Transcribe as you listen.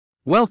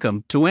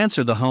Welcome to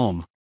Answer the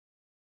Home.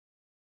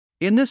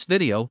 In this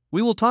video,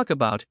 we will talk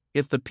about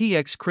if the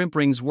PEX crimp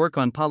rings work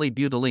on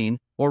polybutylene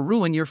or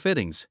ruin your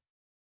fittings.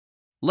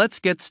 Let's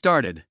get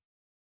started.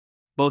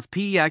 Both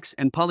PEX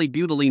and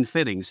polybutylene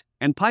fittings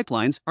and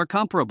pipelines are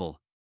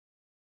comparable.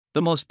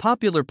 The most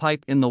popular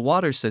pipe in the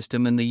water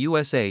system in the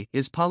USA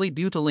is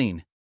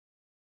polybutylene.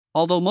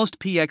 Although most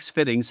PEX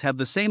fittings have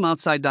the same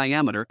outside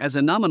diameter as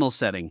a nominal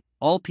setting,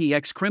 all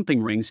PEX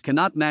crimping rings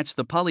cannot match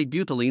the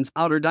polybutylene's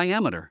outer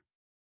diameter.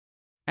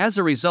 As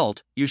a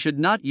result, you should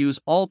not use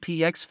all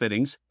PEX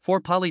fittings for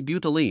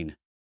polybutylene.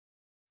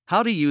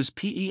 How to use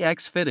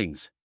PEX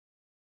fittings?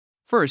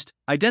 First,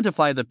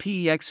 identify the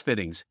PEX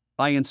fittings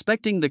by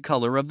inspecting the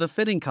color of the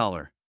fitting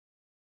collar.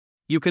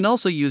 You can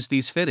also use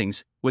these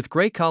fittings with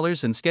gray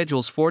collars and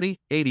schedules 40,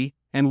 80,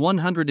 and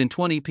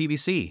 120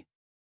 PVC.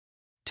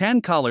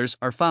 Tan collars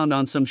are found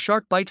on some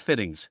shark bite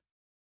fittings.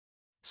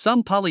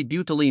 Some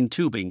polybutylene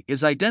tubing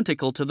is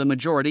identical to the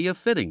majority of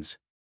fittings.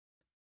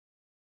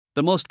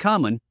 The most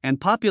common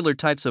and popular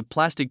types of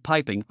plastic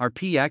piping are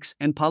PEX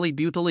and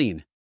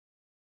polybutylene.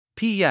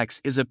 PEX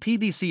is a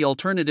PVC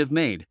alternative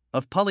made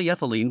of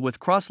polyethylene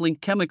with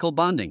cross-linked chemical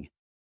bonding.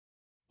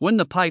 When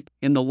the pipe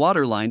in the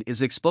waterline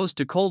is exposed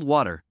to cold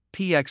water,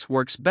 PEX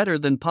works better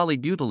than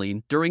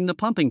polybutylene during the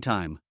pumping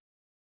time.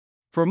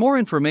 For more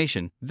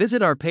information,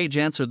 visit our page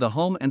Answer the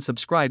Home and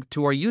subscribe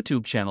to our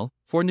YouTube channel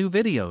for new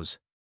videos.